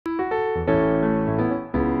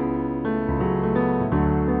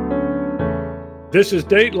This is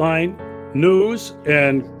Dateline News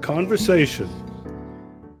and Conversation.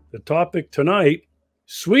 The topic tonight,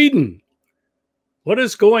 Sweden. What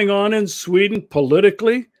is going on in Sweden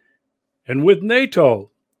politically and with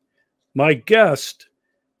NATO? My guest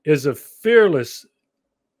is a fearless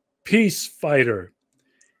peace fighter.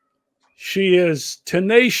 She is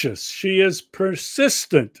tenacious. She is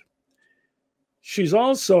persistent. She's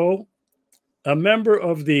also a member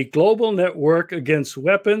of the Global Network Against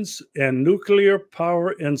Weapons and Nuclear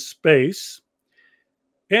Power in Space,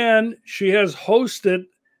 and she has hosted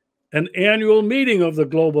an annual meeting of the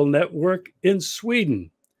Global Network in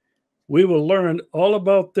Sweden. We will learn all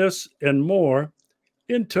about this and more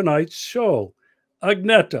in tonight's show.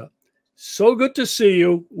 Agneta, so good to see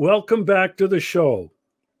you. Welcome back to the show.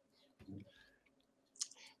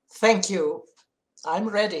 Thank you. I'm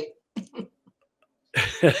ready.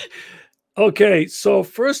 Okay, so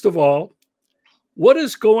first of all, what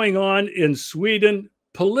is going on in Sweden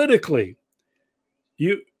politically?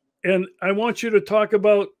 And I want you to talk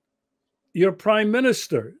about your prime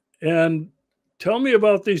minister and tell me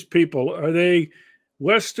about these people. Are they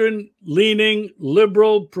Western-leaning,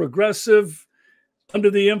 liberal, progressive, under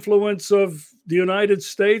the influence of the United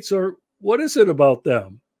States, or what is it about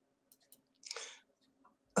them?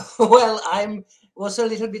 Well, I was a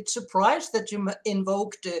little bit surprised that you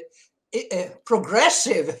invoked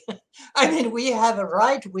progressive. I mean, we have a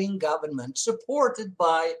right-wing government supported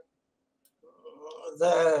by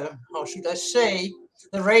the, how should I say,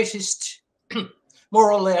 the racist,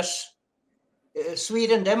 more or less,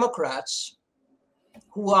 Sweden Democrats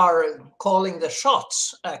who are calling the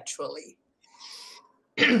shots, actually.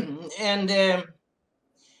 And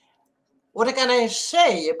what can I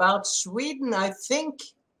say about Sweden? I think,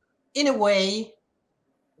 in a way,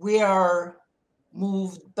 we are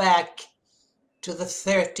moved back to the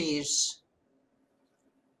 30s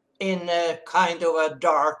in a kind of a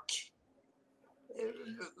dark,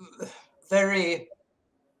 very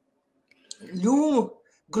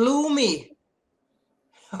gloomy,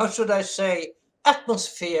 how should I say,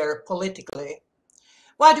 atmosphere politically.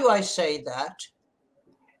 Why do I say that?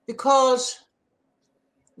 Because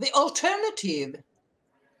the alternative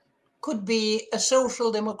could be a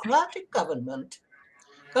social democratic government.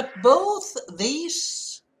 But both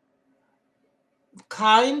these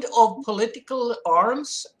kind of political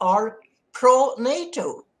arms are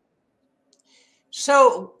pro-NATO.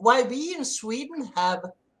 So why we in Sweden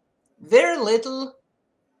have very little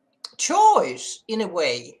choice in a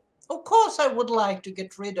way. Of course, I would like to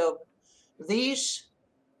get rid of these,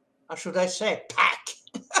 how should I say, pack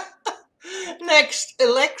next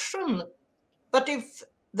election. But if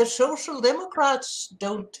the Social Democrats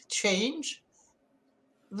don't change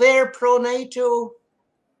their pro-NATO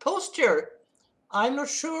posture, I'm not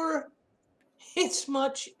sure it's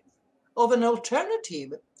much of an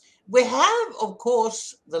alternative. We have, of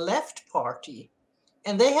course, the left party,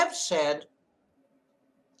 and they have said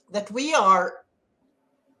that we are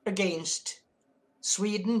against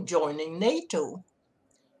Sweden joining NATO.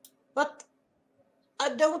 But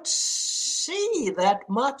I don't see that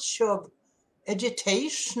much of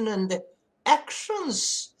agitation and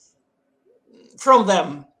actions from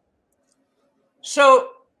them. So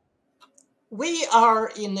we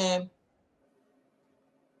are in a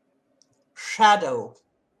shadow.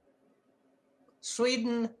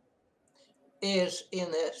 Sweden is in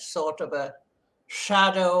a sort of a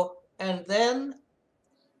shadow, and then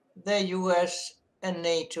the US and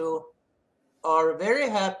NATO are very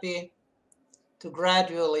happy to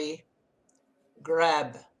gradually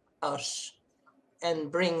grab us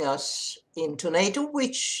and bring us into NATO,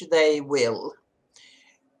 which they will.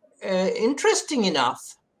 Interesting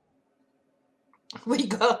enough, we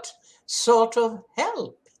got sort of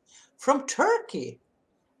help from Turkey.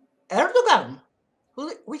 Erdogan,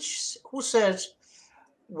 who says,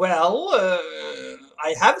 well,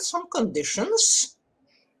 I have some conditions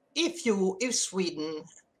if Sweden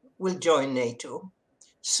will join NATO.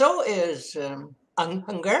 So is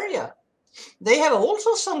Hungary. They have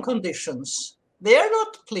also some conditions. They are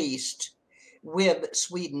not pleased with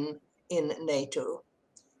Sweden in NATO.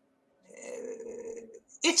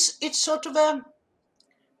 It's sort of a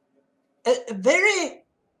very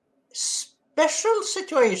special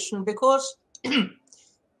situation because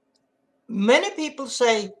many people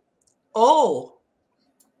say, oh,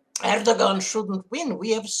 Erdogan shouldn't win.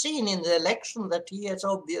 We have seen in the election that he has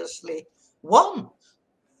obviously won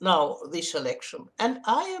now this election. And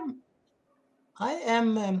I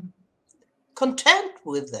am content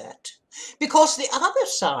with that because the other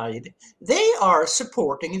side, they are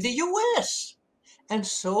supporting the US. And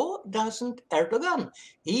so doesn't Erdogan.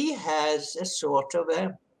 He has a sort of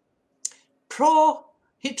a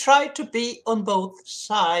he tried to be on both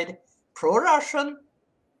sides, pro-Russian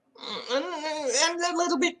and a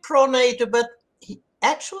little bit pro-NATO, but he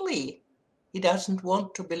doesn't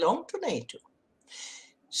want to belong to NATO.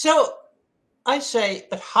 So I say,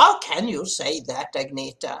 but how can you say that,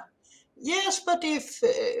 Agneta? Yes, but if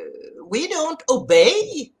we don't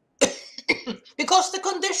obey, because the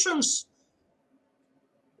conditions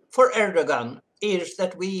for Erdogan is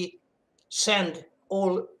that we send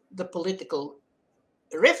all the political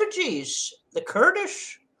refugees, the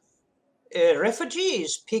Kurdish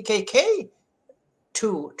refugees, PKK,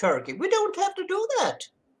 to Turkey. We don't have to do that.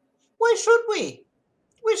 Why should we?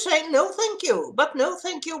 We say no thank you, but no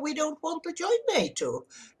thank you, we don't want to join NATO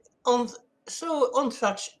on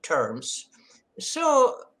such terms.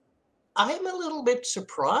 So I'm a little bit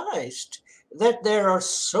surprised that there are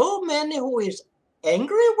so many who is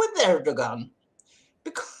angry with Erdogan,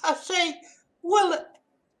 because I say, well,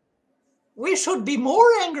 we should be more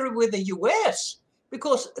angry with the US,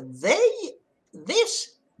 because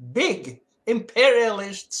this big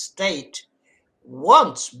imperialist state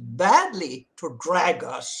wants badly to drag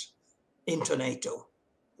us into NATO.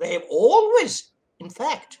 They have always, in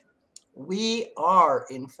fact, we are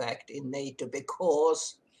in fact in NATO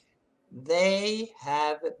because they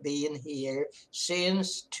have been here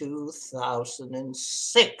since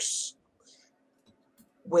 2006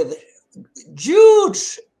 with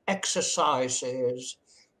huge exercises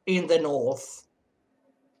in the north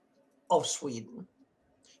of Sweden.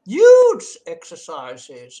 Huge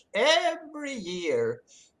exercises every year,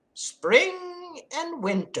 spring and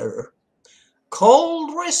winter,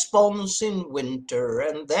 cold response in winter,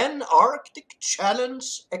 and then Arctic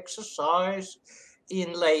challenge exercise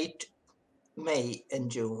in late May and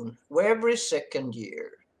June, every second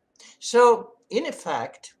year. So, in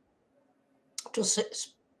effect, to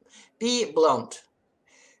be blunt,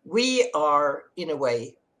 we are in a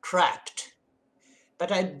way trapped.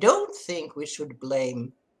 But I don't think we should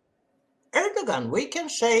blame Erdogan. We can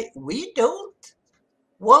say we don't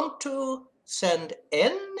want to send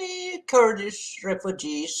any Kurdish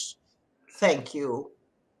refugees. Thank you.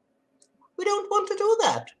 We don't want to do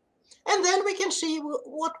that. And then we can see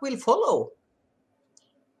what will follow.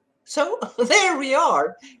 So there we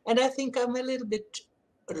are. And I think I'm a little bit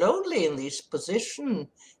lonely in this position.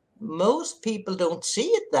 Most people don't see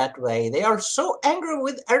it that way. They are so angry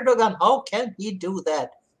with Erdogan. How can he do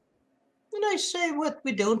that? And I say, well,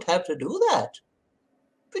 we don't have to do that.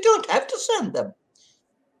 We don't have to send them.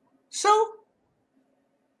 So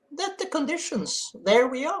that's the conditions. There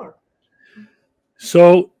we are.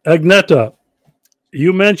 So, Agneta,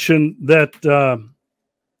 you mentioned that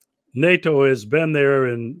NATO has been there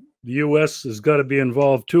and the U.S. has got to be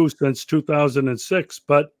involved too since 2006.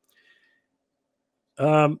 But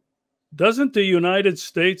doesn't the United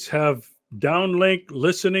States have downlink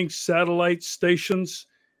listening satellite stations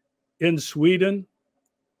in Sweden?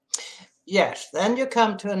 Yes, then you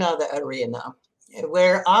come to another arena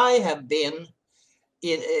where I have been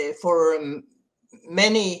for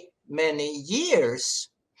many, many years.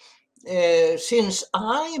 Since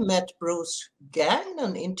I met Bruce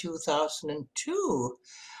Gagnon in 2002,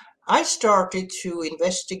 I started to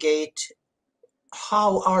investigate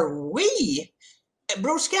how are we.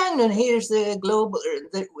 Bruce Gagnon, he is the global,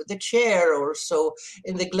 the chair or so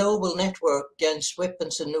in the global network against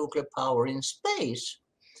weapons and nuclear power in space.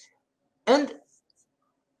 And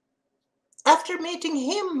after meeting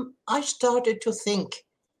him, I started to think,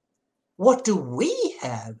 what do we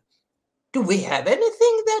have? Do we have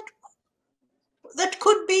anything that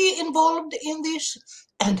could be involved in this?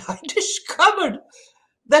 And I discovered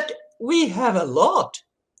that we have a lot.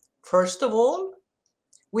 First of all,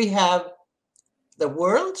 we have the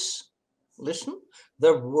world's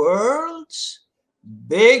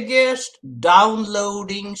biggest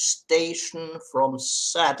downloading station from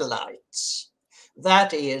satellites.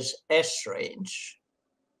 That is S-range.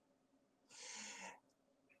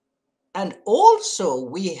 And also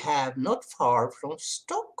we have not far from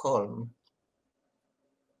Stockholm,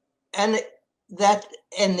 and that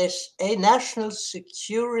NSA, National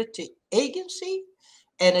Security Agency,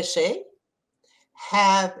 NSA,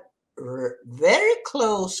 have very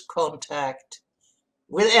close contact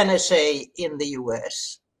with NSA in the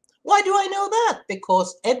US. Why do I know that?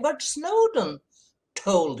 Because Edward Snowden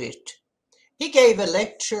told it. He gave a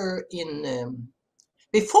lecture in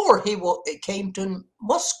before he came to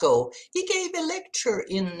Moscow. He gave a lecture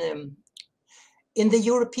in the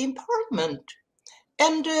European Parliament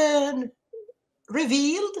and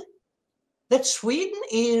revealed that Sweden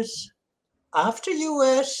is, after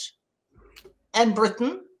US and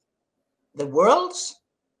Britain, the world's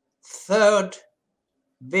third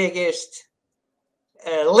biggest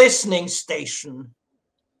listening station.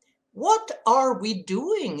 What are we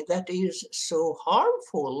doing that is so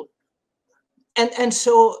harmful? And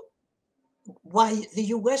so why the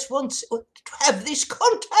US wants to have this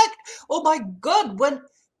contact? Oh my God, when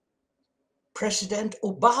President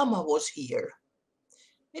Obama was here,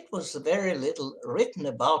 it was very little written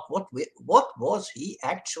about what was he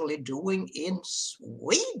actually doing in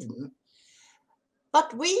Sweden.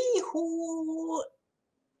 But we who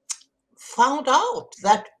found out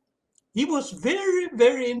that he was very,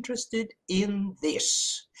 very interested in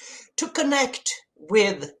this, to connect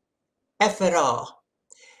with FRA.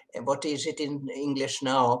 What is it in English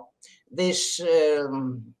now? This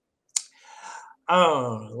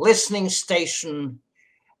listening station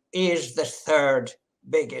is the third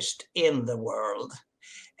biggest in the world.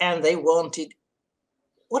 And they wanted,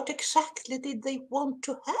 what exactly did they want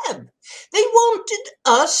to have? They wanted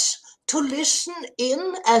us to listen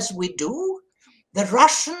in, as we do, the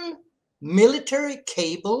Russian military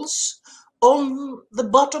cables on the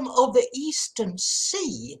bottom of the Eastern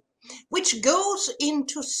Sea, which goes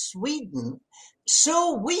into Sweden,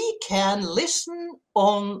 so we can listen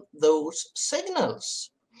on those signals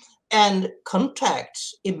and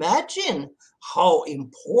contacts. Imagine how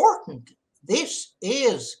important this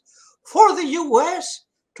is for the US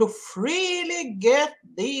to freely get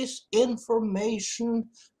this information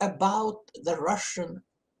about the Russian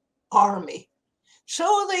army.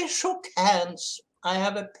 So they shook hands. I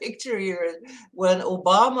have a picture here when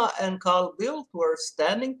Obama and Carl Bildt were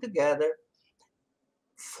standing together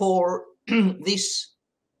for this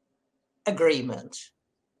agreement.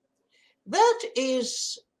 That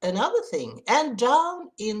is another thing. And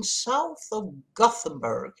down in south of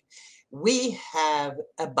Gothenburg, we have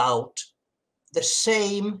about the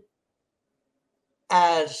same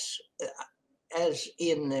as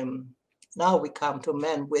in, now we come to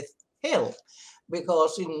Men with Hill,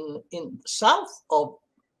 because in south of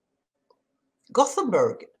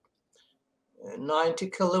Gothenburg, 90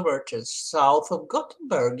 kilometers south of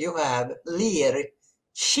Gothenburg, you have Lerkil.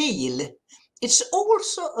 It's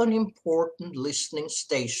also an important listening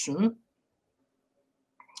station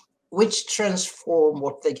which transform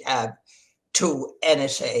what they have to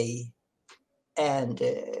NSA. And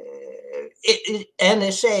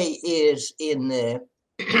NSA is in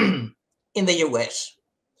in the US.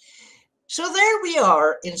 So there we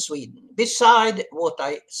are in Sweden, beside what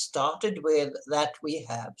I started with, that we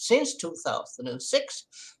have since 2006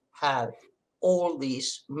 have all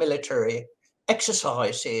these military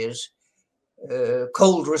exercises,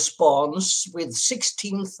 cold response with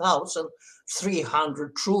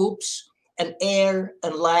 16,300 troops, and air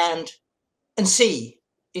and land and sea.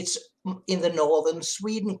 It's in the northern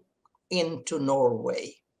Sweden into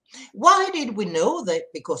Norway. Why did we know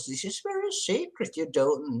that? Because this is very secret.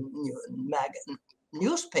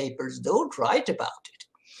 Newspapers don't write about it.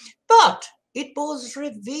 But it was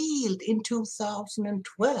revealed in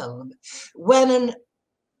 2012 when a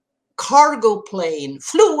cargo plane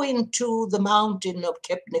flew into the mountain of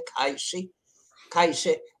Kebnekaise,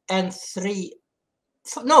 and 5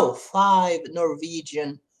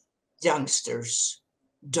 Norwegian youngsters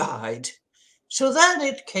died. So then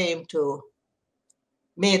it came to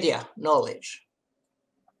media knowledge.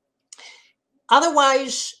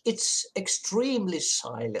 Otherwise, it's extremely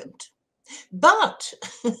silent. But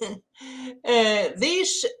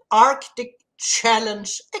this Arctic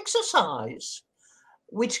Challenge exercise,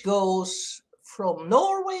 which goes from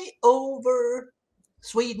Norway over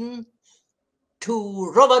Sweden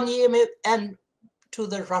to Rovaniemi and to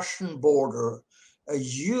the Russian border, a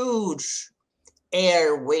huge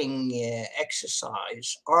air wing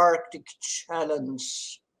exercise, Arctic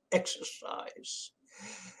Challenge exercise.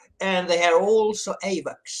 And they have also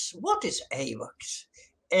AWACS. What is AWACS?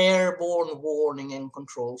 Airborne Warning and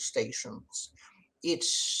Control Stations.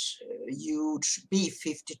 It's huge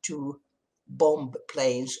B-52 bomb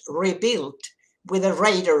planes rebuilt with a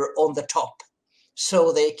radar on the top,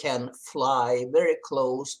 so they can fly very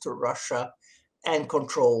close to Russia and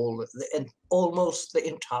control almost the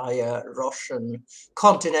entire Russian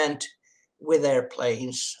continent with their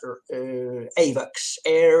planes, AWACS,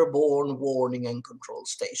 Airborne Warning and Control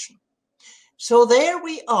Station. So there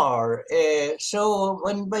we are. So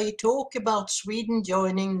when we talk about Sweden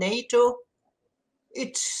joining NATO,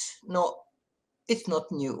 it's not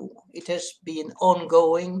new. It has been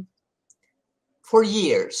ongoing for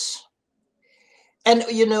years. And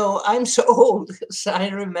you know, I'm so old, so I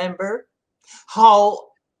remember how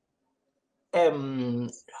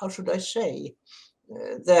should I say,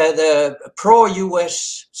 the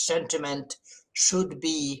pro-US sentiment should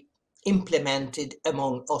be implemented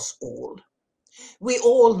among us all. We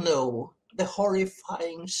all know the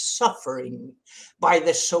horrifying suffering by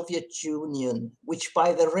the Soviet Union, which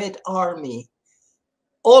by the Red Army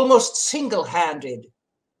almost single-handed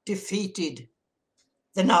defeated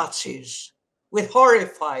the Nazis with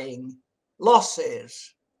horrifying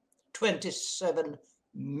losses. 27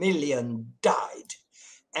 million died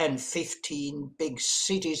and 15 big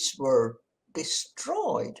cities were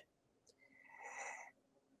destroyed.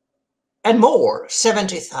 And more,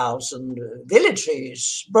 70,000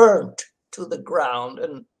 villages burnt to the ground,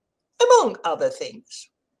 and among other things.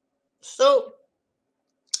 So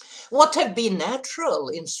what had been natural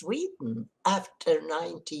in Sweden after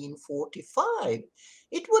 1945?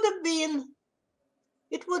 It would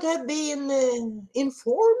have been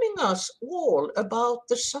informing us all about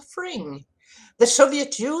the suffering the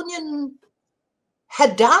Soviet Union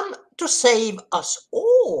had done to save us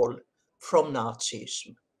all from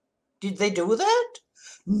Nazism. Did they do that?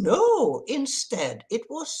 No, instead, it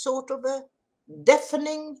was sort of a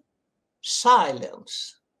deafening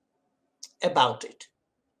silence about it.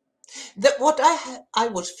 I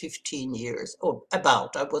was 15 years old,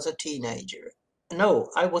 I was a teenager. No,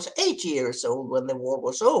 I was 8 years old when the war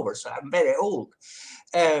was over, so I'm very old.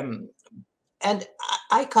 And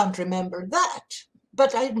I can't remember that.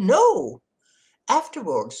 But I know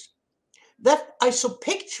afterwards that I saw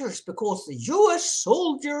pictures because the US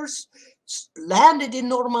soldiers landed in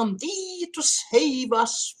Normandy to save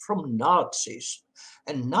us from Nazis.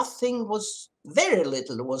 And very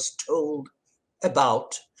little was told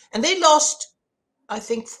about. And they lost, I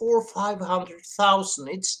think, 400,000 or 500,000.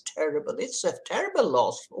 It's terrible. It's a terrible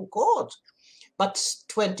loss, oh God. But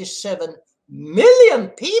 27 million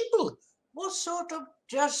people was sort of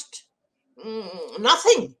just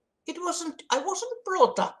nothing. I wasn't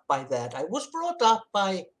brought up by that. I was brought up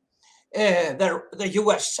by the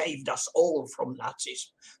US saved us all from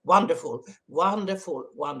Nazis. Wonderful, wonderful,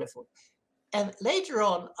 wonderful. And later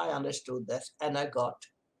on, I understood that and I got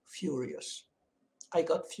furious.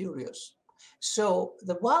 So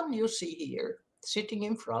the one you see here, sitting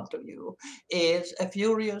in front of you, is a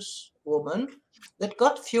furious woman that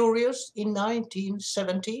got furious in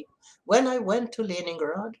 1970 when I went to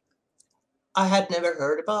Leningrad. I had never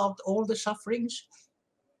heard about all the sufferings,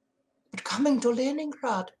 but coming to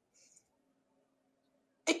Leningrad,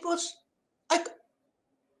 it was, I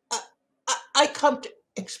can't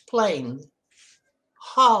explain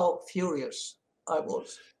how furious I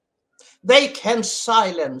was. They can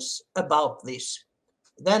silence about this.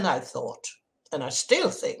 Then I thought, and I still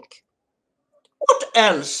think, what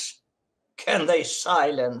else can they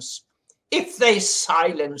silence if they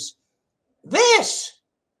silence this?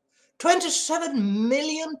 27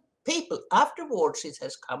 million people. Afterwards, it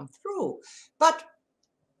has come through. But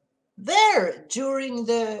there,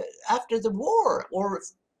 after the war,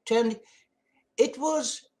 it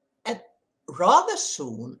was rather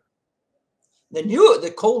soon.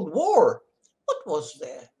 The Cold War. What was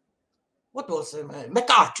there?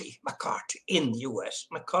 McCarthy in the US.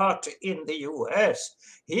 McCarthy in the US.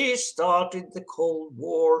 He started the Cold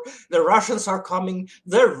War. The Russians are coming.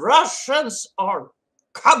 The Russians are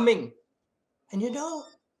coming. And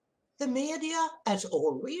the media, as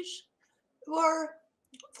always,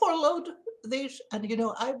 followed this. And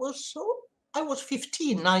I was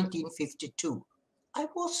 15, 1952. I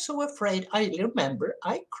was so afraid. I remember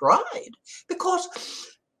I cried because,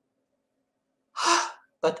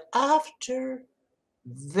 but after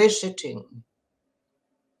visiting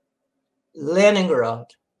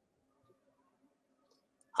Leningrad,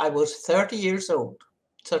 I was 30 years old,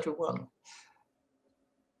 31,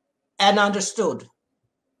 and understood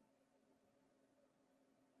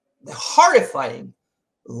the horrifying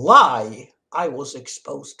lie I was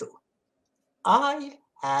exposed to. I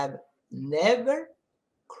have never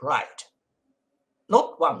cried,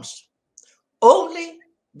 not once, only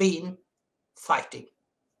been fighting.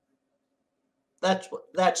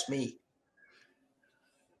 That's me.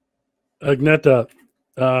 Agneta,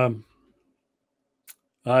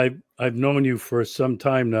 I've known you for some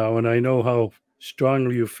time now, and I know how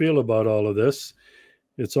strongly you feel about all of this.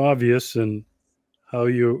 It's obvious in how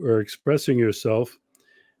you are expressing yourself.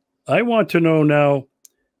 I want to know now,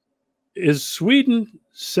 is Sweden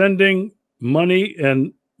sending money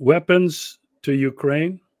and weapons to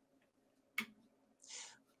Ukraine?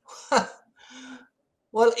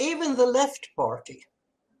 Well, even the left party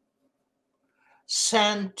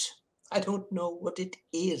sent, I don't know what it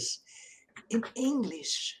is in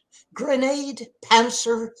English, grenade,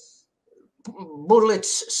 panzer,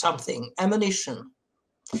 bullets, something, ammunition.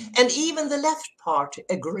 And even the left party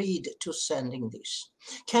agreed to sending this.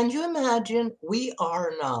 Can you imagine? We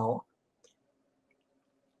are now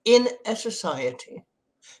in a society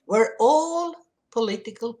where all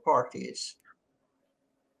political parties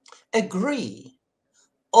agree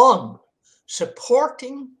on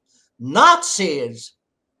supporting Nazis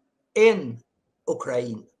in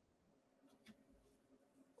Ukraine.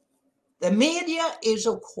 The media is,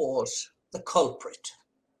 of course, the culprit,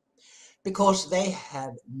 because they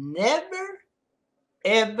have never,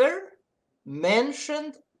 ever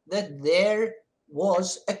mentioned that there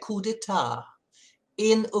was a coup d'etat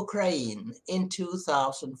in Ukraine in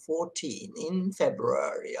 2014, in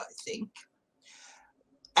February, I think.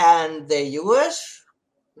 And the US,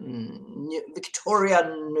 Victoria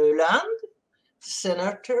Nuland,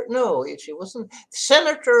 Senator, no, she wasn't,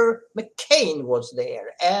 Senator McCain was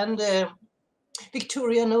there, and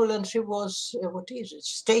Victoria Nuland, she was, what is it,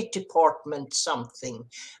 State Department something,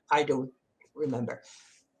 I don't remember.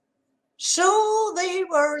 So they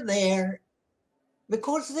were there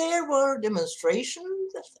because there were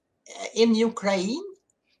demonstrations in Ukraine,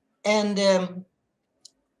 and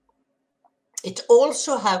it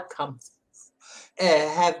also have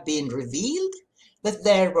been revealed that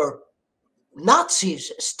there were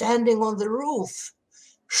Nazis standing on the roof,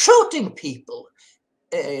 shooting people,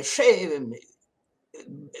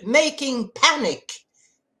 making panic,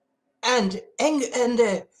 and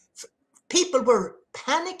people were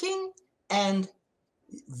panicking and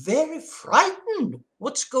very frightened.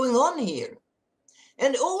 What's going on here?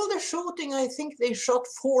 And all the shooting, I think they shot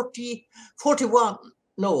 41.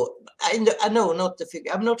 No, no, not the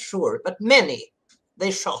figure. I'm not sure, but many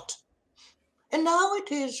they shot. And now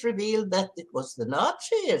it is revealed that it was the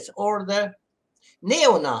Nazis or the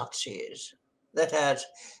neo-Nazis that had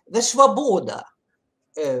the Svoboda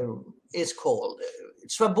is called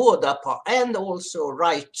Svoboda, and also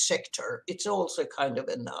Right Sector. It's also kind of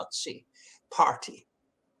a Nazi party.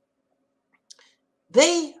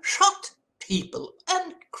 They shot people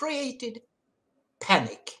and created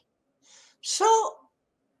panic. So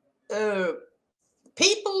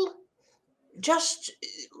people just,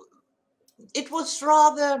 it was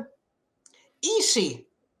rather easy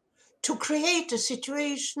to create a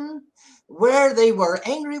situation where they were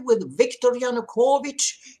angry with Viktor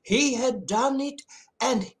Yanukovych. He had done it,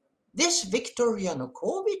 and this Viktor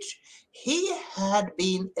Yanukovych, he had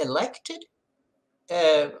been elected,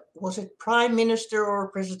 was it prime minister or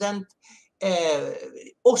president?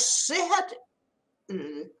 OSSE had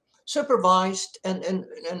supervised and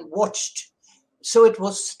watched, so it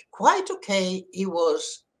was quite okay. He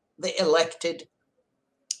was the elected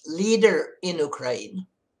leader in Ukraine.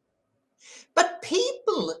 But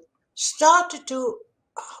people started to,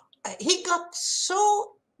 he got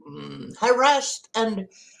so harassed, and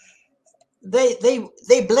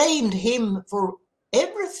they blamed him for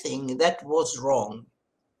everything that was wrong.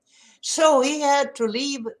 So he had to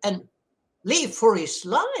leave for his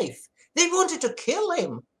life. They wanted to kill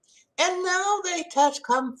him. And now it has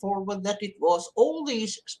come forward that it was all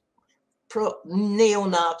these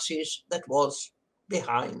neo-Nazis that was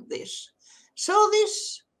behind this. So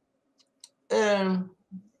this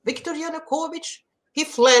Viktor Yanukovych, he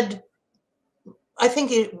fled. I think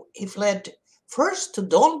he fled first to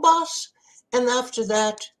Donbass, and after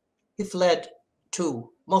that he fled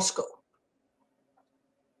to Moscow.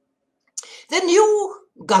 The new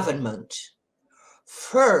government,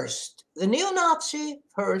 first, the neo-Nazi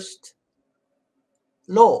first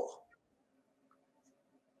law.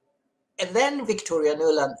 And then Victoria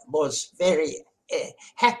Nuland was very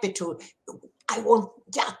happy to, I want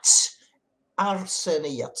Yats.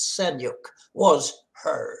 Arseny Yatsenyuk was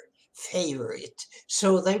her favorite.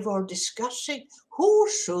 So they were discussing who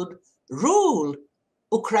should rule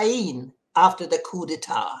Ukraine after the coup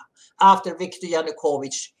d'etat, after Viktor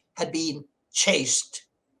Yanukovych had been chased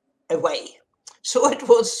away. So it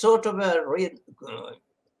was sort of a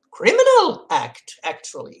criminal act,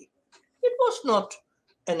 actually. It was not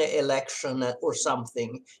an election or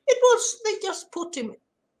something. It was, they just put him,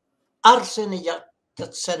 Arseny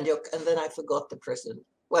Yatsenyuk, and then I forgot the president.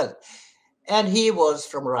 Well, and he was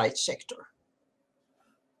from Right Sector.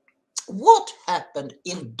 What happened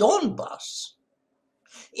in Donbass,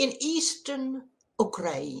 in eastern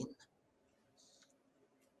Ukraine?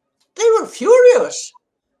 They were furious.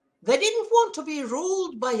 They didn't want to be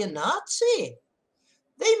ruled by a Nazi.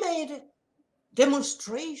 They made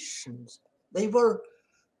demonstrations. They were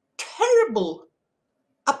terrible,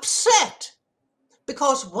 upset,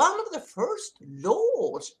 because one of the first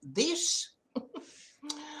laws, this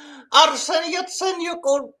Arseny Yatsenyuk,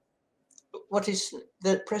 or what is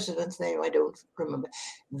the president's name? I don't remember.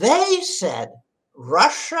 They said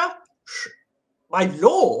Russia, by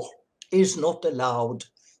law, is not allowed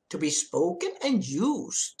to be spoken and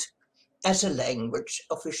used as a language,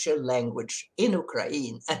 official language in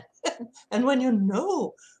Ukraine. And when you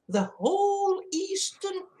know the whole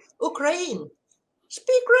eastern Ukraine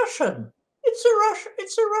speak Russian,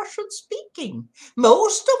 it's a Russian speaking.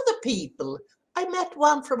 Most of the people, I met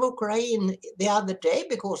one from Ukraine the other day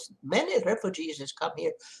because many refugees has come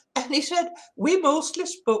here, and he said, we mostly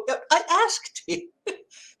spoke, I asked him,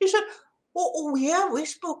 he said, oh yeah, we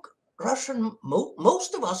spoke Russian,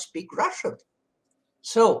 most of us speak Russian.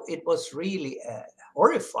 So it was really a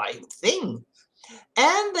horrifying thing.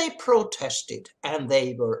 And they protested, and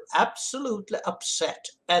they were absolutely upset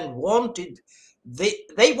and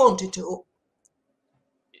they wanted to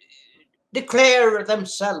declare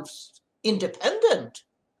themselves independent.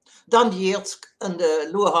 Donetsk and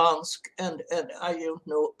Luhansk and I don't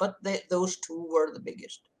know, but those two were the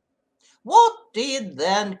biggest. What did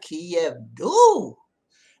then Kiev do?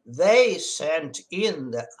 They sent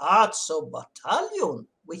in the Azov battalion,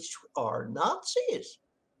 which are Nazis.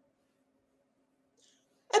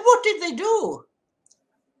 And what did they do?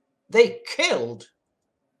 They killed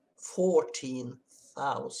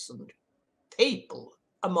 14,000 people,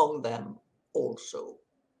 among them also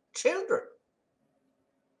children.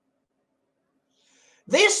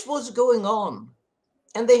 This was going on,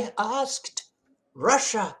 and they asked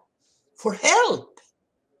Russia for help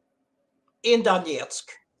in Donetsk,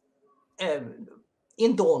 in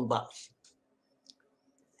Donbass.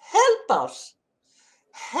 Help us,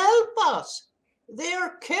 help us.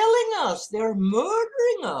 They're killing us, they're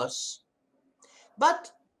murdering us.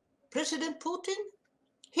 But President Putin,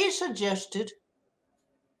 he suggested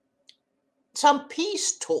some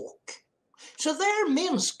peace talk. So there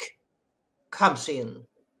Minsk comes in.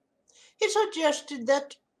 He suggested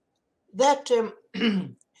that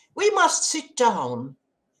we must sit down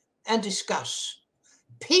and discuss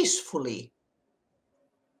peacefully.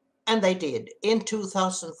 And they did. In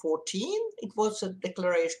 2014, it was a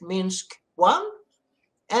declaration, Minsk I.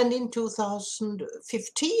 And in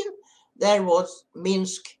 2015, there was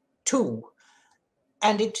Minsk II.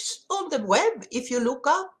 And it's on the web. If you look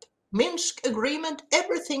up Minsk agreement,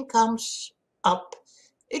 everything comes up.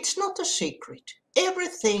 It's not a secret.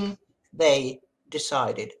 Everything they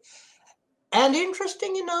decided. And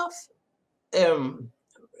interesting enough,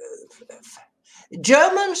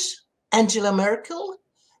 Germans, Angela Merkel,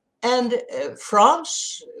 and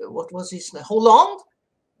France, what was his name, Hollande,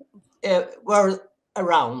 were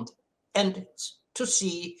around and to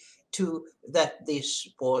see to that this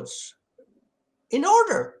was in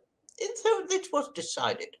order. So it was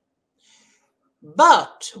decided.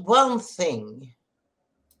 But one thing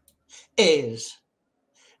is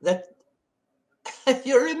that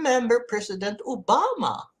you remember President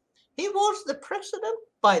Obama. He was the president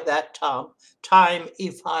by that time,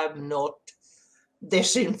 if I'm not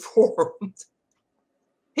disinformed.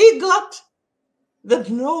 He got the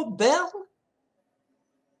Nobel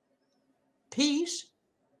Peace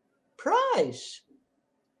Prize.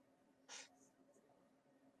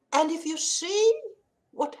 And if you see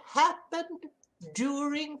what happened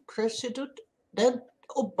during President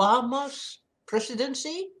Obama's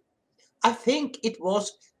presidency, I think it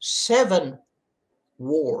was 7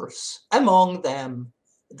 wars. Among them,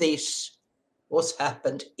 this was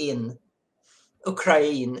happened in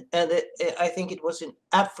Ukraine, and I think it was in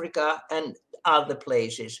Africa and other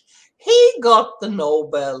places. He got the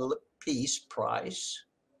Nobel Peace Prize.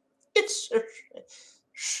 It's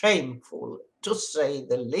shameful, to say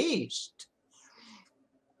the least.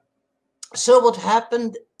 So what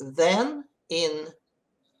happened then in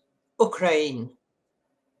Ukraine?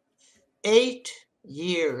 8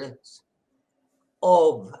 years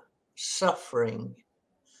of suffering,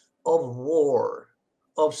 of war,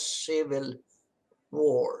 of civil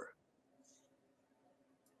war.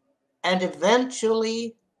 And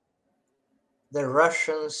eventually the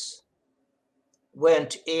Russians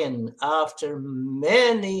went in after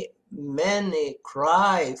many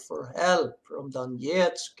cry for help from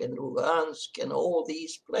Donetsk and Luhansk and all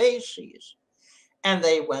these places. And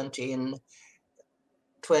they went in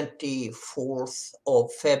 24th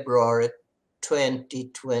of February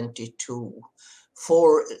 2022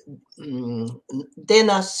 for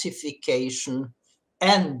denazification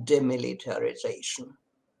and demilitarization.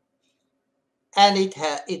 And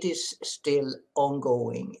it is still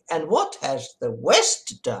ongoing. And what has the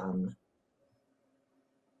West done?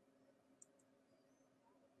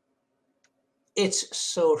 It's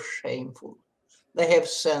so shameful. They have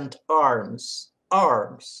sent arms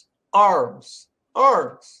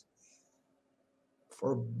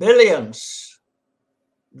for billions.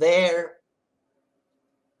 There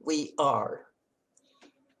we are.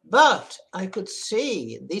 But I could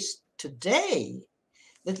see this today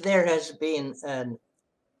that there has been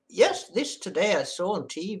yes, this today I saw on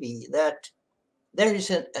TV that there is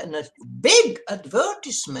a big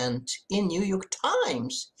advertisement in New York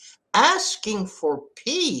Times asking for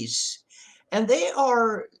peace, and they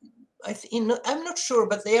are, I'm not sure,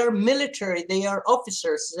 but they are military, they are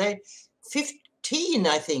officers. 15,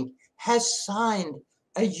 I think, has signed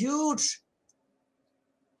a huge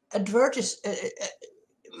advertisement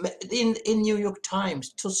in New York Times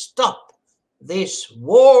to stop this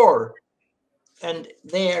war. And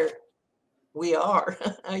there we are.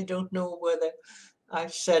 I don't know whether I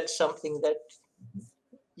said something that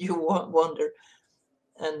you wonder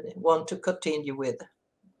and want to continue with.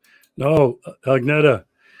 No, Agneta,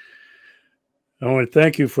 I want to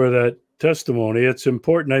thank you for that testimony. It's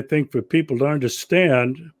important, I think, for people to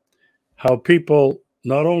understand how people,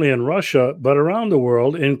 not only in Russia, but around the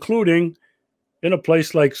world, including in a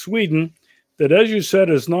place like Sweden, that, as you said,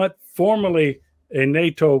 is not formally a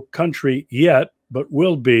NATO country yet, but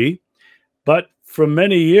will be, but for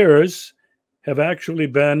many years have actually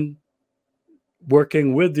been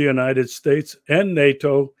working with the United States and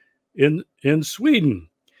NATO in Sweden.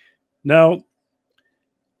 Now,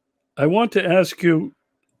 I want to ask you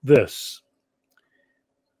this.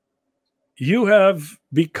 You have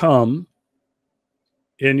become,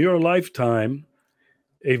 in your lifetime,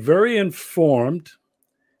 a very informed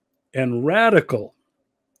and radical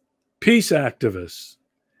peace activist.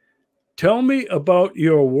 Tell me about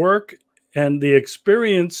your work and the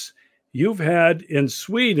experience you've had in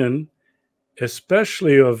Sweden,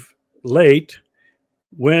 especially of late,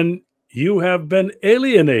 when you have been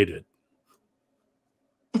alienated.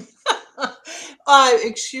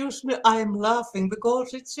 Excuse me, I'm laughing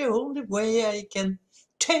because it's the only way I can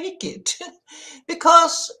take it.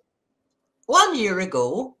 Because 1 year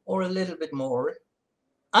ago, or a little bit more,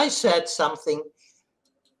 I said something.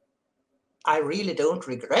 I really don't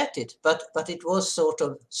regret it, but it was sort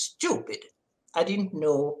of stupid. I didn't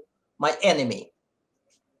know my enemy.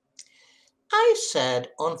 I said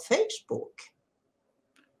on Facebook,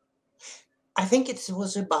 I think it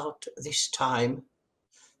was about this time,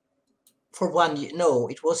 for 1 year, no,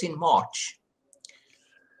 it was in March.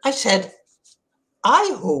 I said,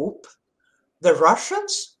 I hope the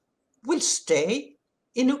Russians will stay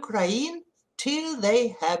in Ukraine till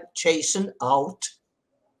they have chastened out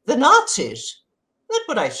the Nazis. That's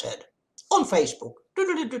what I said on Facebook.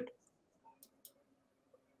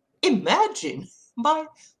 Imagine my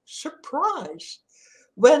surprise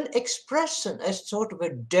when Expressen, as sort of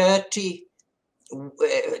a dirty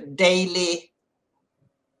daily,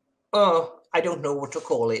 I don't know what to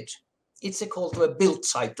call it. It's called a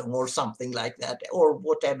Bildzeitung or something like that, or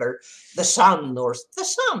whatever. The Sun, or the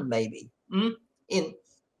Sun maybe, in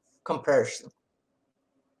comparison.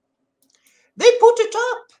 They put it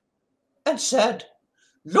up and said,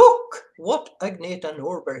 look what Agneta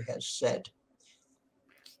Norberg has said.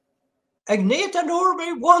 Agneta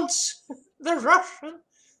Norberg wants the Russian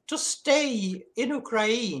to stay in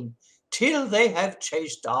Ukraine till they have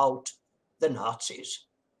chased out the Nazis.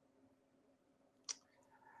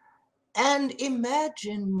 And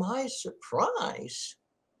imagine my surprise.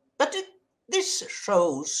 But this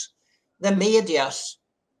shows the media's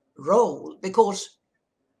role, because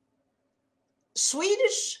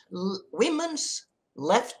Swedish Women's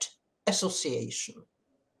Left Association,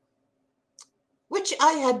 which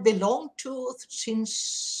I had belonged to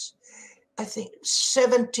since, I think,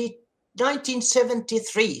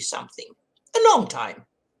 1973 something, a long time.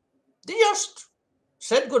 They just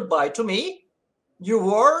said goodbye to me. You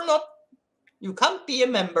can't be a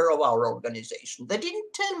member of our organization. They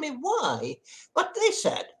didn't tell me why, but they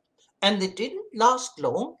said, and it didn't last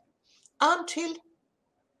long until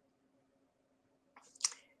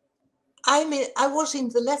I was in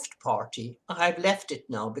the left party. I've left it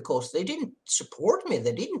now because they didn't support me.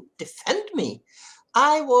 They didn't defend me.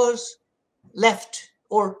 I was left,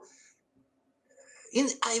 I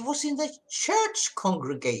was in the church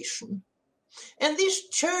congregation. And this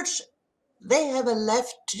church, they have a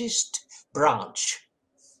leftist branch.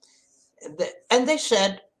 And they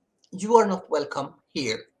said, you are not welcome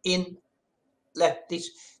here in left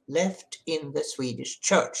in the Swedish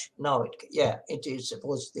church. Now it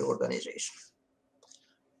was the organization.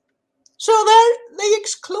 So there they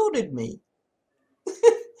excluded me.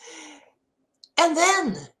 And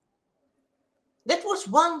then that was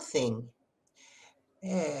one thing.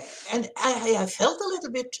 And I felt a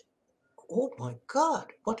little bit, oh my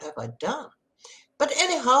God, what have I done? But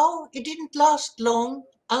anyhow, it didn't last long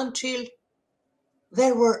until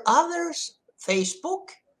there were others. Facebook,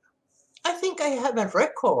 I think I have a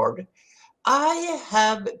record. I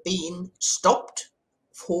have been stopped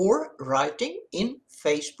for writing in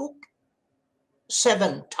Facebook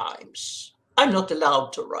 7 times. I'm not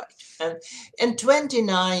allowed to write, and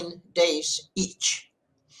 29 days each.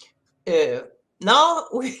 Now,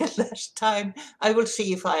 last time, I will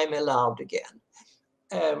see if I am allowed again.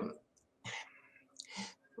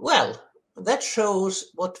 Well, that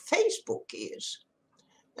shows what Facebook is.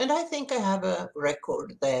 And I think I have a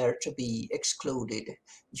record there to be excluded.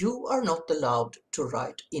 You are not allowed to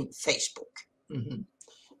write in Facebook.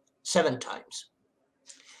 7 times.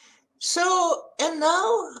 So, and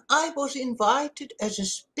now I was invited as a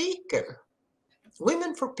speaker.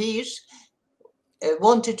 Women for Peace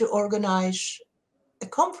wanted to organize a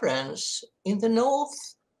conference in the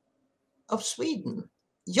north of Sweden,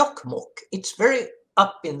 Jokkmokk. It's very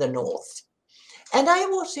up in the north. And I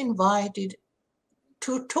was invited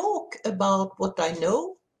to talk about what I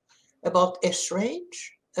know about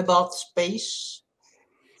S-range, about space,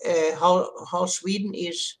 how Sweden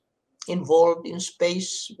is involved in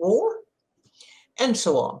space war, and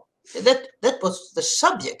so on. That was the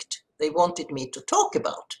subject they wanted me to talk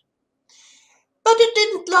about. But it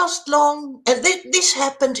didn't last long, and this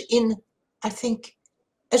happened in, I think,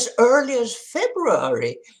 as early as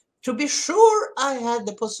February. To be sure, I had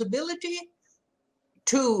the possibility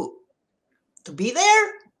to be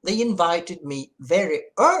there. They invited me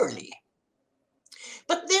very early.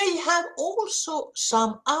 But they have also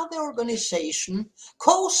some other organization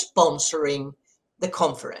co-sponsoring the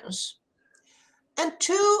conference. And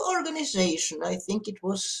 2 organizations, I think it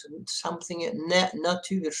was something,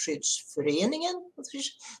 Naturskyddsföreningen,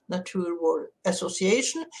 Naturvård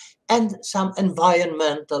Association, and some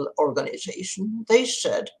environmental organization. They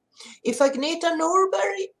said, if Agneta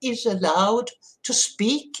Norberg is allowed to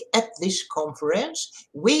speak at this conference,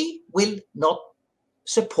 we will not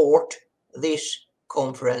support this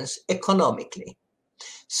conference economically.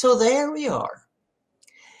 So there we are.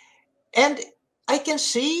 And I can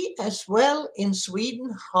see as well in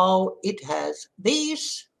Sweden how it has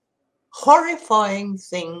these horrifying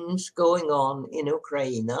things going on in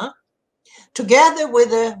Ukraine, together with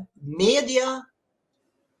the media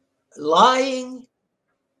lying,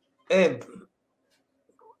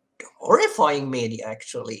 horrifying media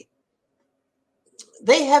actually.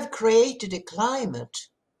 They have created a climate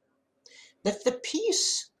that the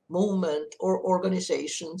peace movement or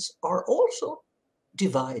organizations are also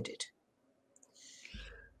divided.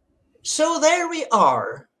 So there we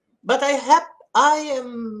are. But I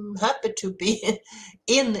am happy to be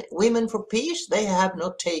in Women for Peace. They have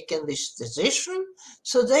not taken this decision,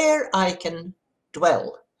 so there I can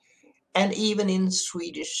dwell. And even in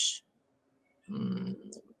Swedish the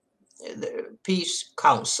Peace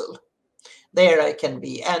Council, there I can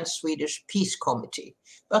be, and Swedish Peace Committee.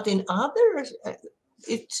 But in others,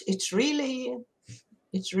 it's really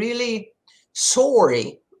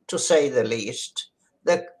sorry, to say the least,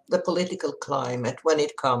 the political climate when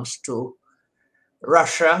it comes to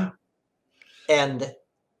Russia and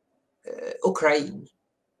Ukraine.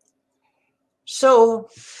 So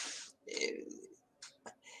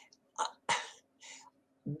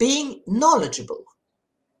being knowledgeable,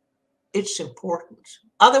 it's important.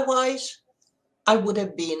 Otherwise, I would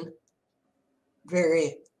have been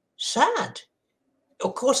very sad.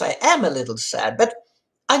 Of course, I am a little sad, but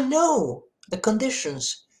I know the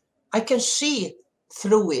conditions. I can see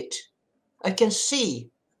through it. I can see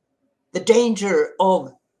the danger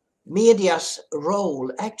of media's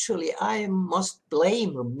role. Actually, I must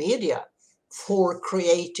blame media for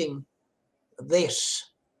creating this.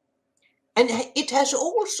 And it has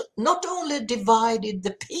also not only divided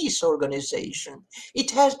the peace organization, it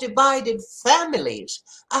has divided families.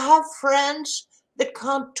 I have friends that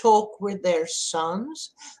can't talk with their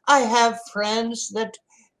sons. I have friends that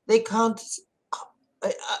they can't,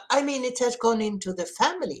 I mean, it has gone into the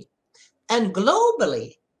family. And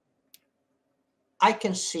globally, I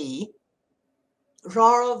can see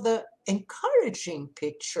rather encouraging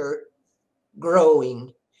picture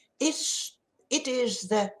growing. It is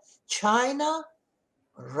the China,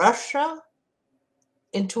 Russia,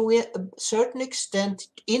 and to a certain extent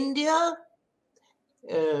India,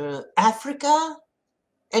 Africa,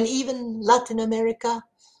 and even Latin America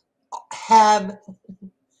have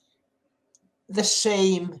the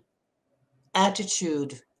same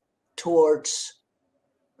attitude towards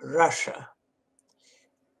Russia.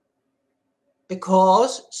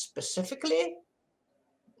 Because specifically,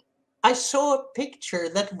 I saw a picture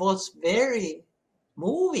that was very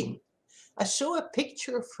moving. I saw a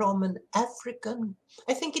picture from an African,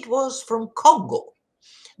 I think it was from Congo.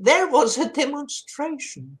 There was a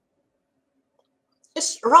demonstration. a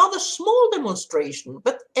rather small demonstration,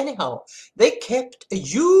 but anyhow, they kept a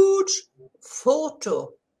huge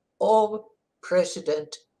photo of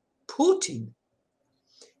President Putin.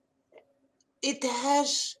 It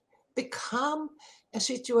has become a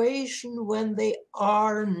situation when they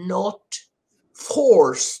are not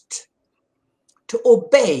forced to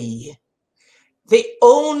obey the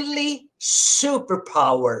only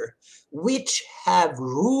superpower which have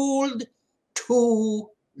ruled too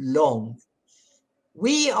long.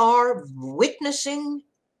 We are witnessing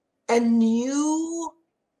a new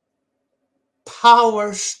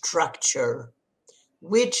power structure,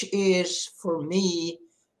 which is for me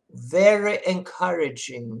very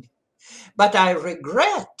encouraging. But I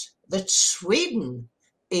regret that Sweden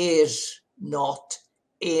is not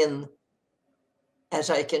in, as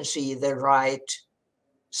I can see, the right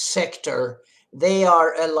sector. They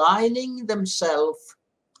are aligning themselves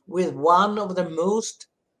with one of the most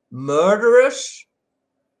murderous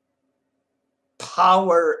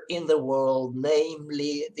power in the world,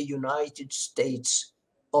 namely the United States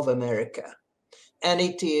of America. And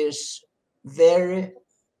it is very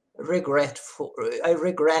regretful. I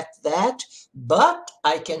regret that, but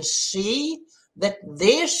I can see that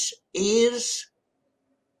this is,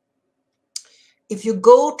 if you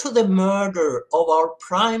go to the murder of our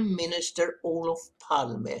Prime Minister Olof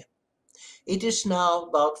Palme, it is now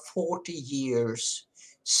about 40 years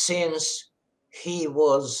since he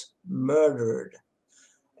was murdered.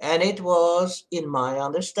 And it was, in my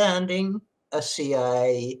understanding, a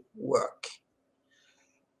CIA work.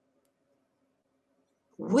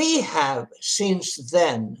 We have since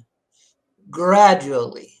then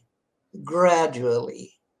gradually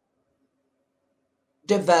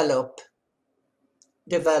developed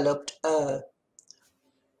a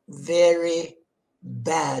very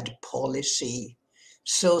bad policy.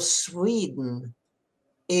 So Sweden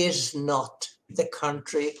is not the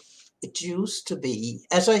country it used to be.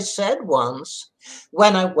 As I said once,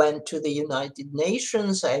 when I went to the United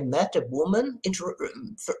Nations, I met a woman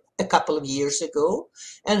a couple of years ago,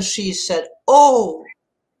 and she said, "Oh,"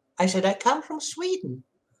 I said, "I come from Sweden."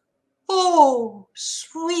 "Oh,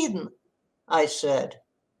 Sweden." I said,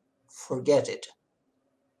 "Forget it.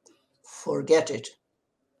 Forget it.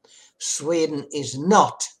 Sweden is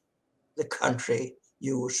not the country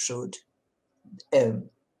you should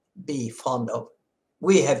be fond of.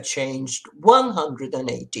 We have changed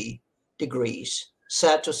 180 degrees,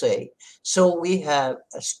 sad to say. So we have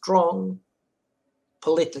a strong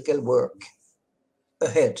political work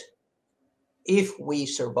ahead if we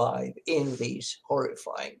survive in these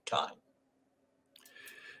horrifying times."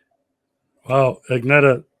 Wow,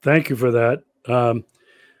 Agneta, thank you for that.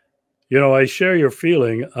 I share your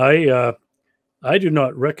feeling. I do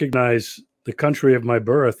not recognize the country of my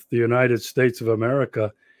birth, the United States of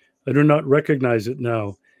America. I do not recognize it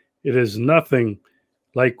now. It is nothing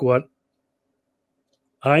like what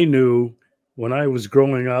I knew when I was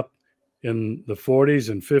growing up in the 40s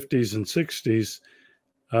and 50s and 60s.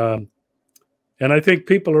 And I think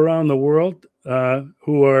people around the world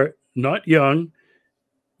who are not young,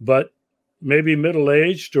 but maybe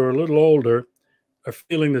middle-aged or a little older, are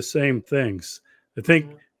feeling the same things. I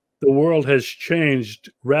think the world has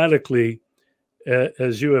changed radically,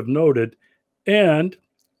 as you have noted. And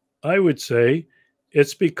I would say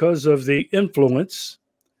it's because of the influence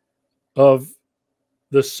of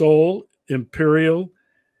the sole imperial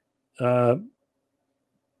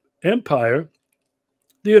empire,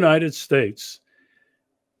 the United States.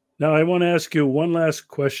 Now, I want to ask you one last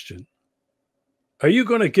question. Are you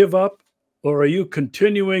going to give up, or are you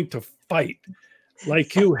continuing to fight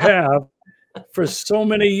like you have for so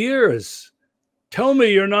many years? Tell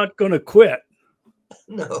me you're not going to quit.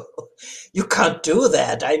 No, you can't do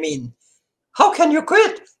that. I mean, how can you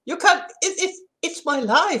quit? You can't. It's my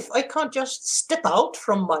life. I can't just step out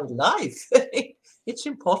from my life. It's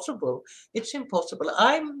impossible. It's impossible.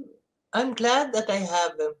 I'm glad that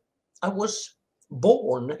I was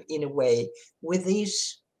born in a way with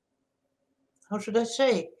these, how should I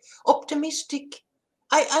say, optimistic.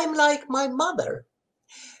 I'm like my mother.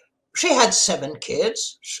 She had 7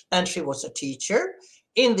 kids and she was a teacher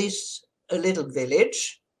in this little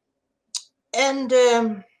village. And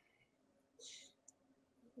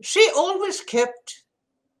she always kept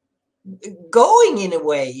going in a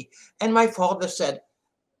way. And my father said,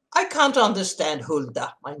 "I can't understand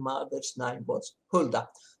Hulda." My mother's name was Hulda.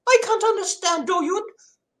 "I can't understand.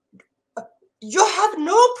 You have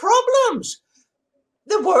no problems.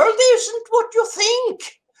 The world isn't what you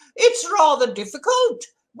think. It's rather difficult.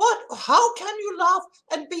 How can you laugh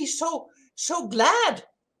and be so glad?"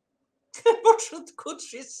 What could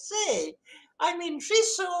she say? I mean,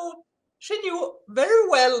 she's so She knew very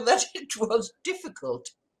well that it was difficult,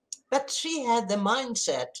 but she had the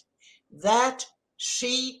mindset that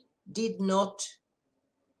she did not,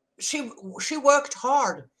 she worked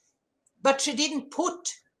hard, but she didn't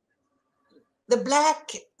put the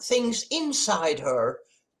black things inside her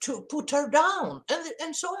to put her down.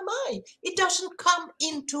 And so am I. It doesn't come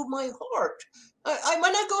into my heart.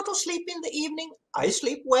 When I go to sleep in the evening, I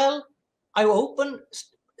sleep well. I open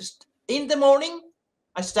in the morning,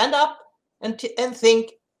 I stand up and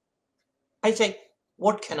think, I say,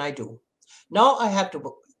 what can I do? Now I have to,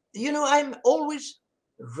 I'm always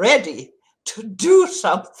ready to do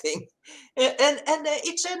something. And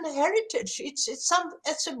it's an heritage.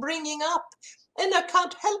 It's a bringing up, and I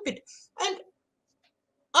can't help it. And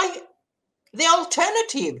the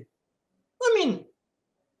alternative, I mean,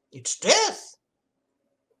 it's death.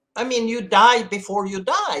 I mean, you die before you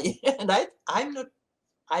die. And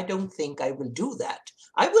I don't think I will do that.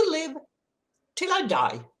 I will live till I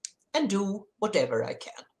die and do whatever I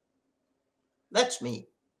can. That's me.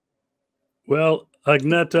 Well,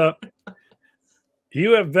 Agneta,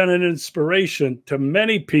 you have been an inspiration to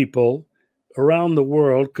many people around the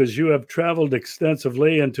world because you have traveled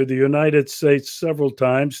extensively into the United States several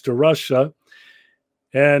times, to Russia.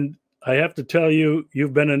 And I have to tell you,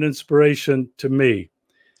 you've been an inspiration to me.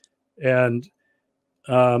 And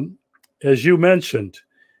as you mentioned,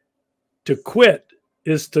 to quit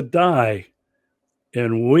is to die.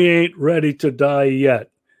 And we ain't ready to die yet.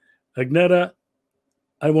 Agneta,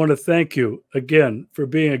 I want to thank you again for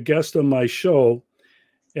being a guest on my show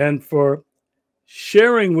and for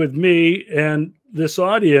sharing with me and this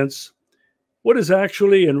audience what is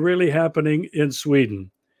actually and really happening in Sweden.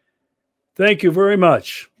 Thank you very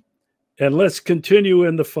much. And let's continue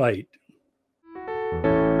in the fight.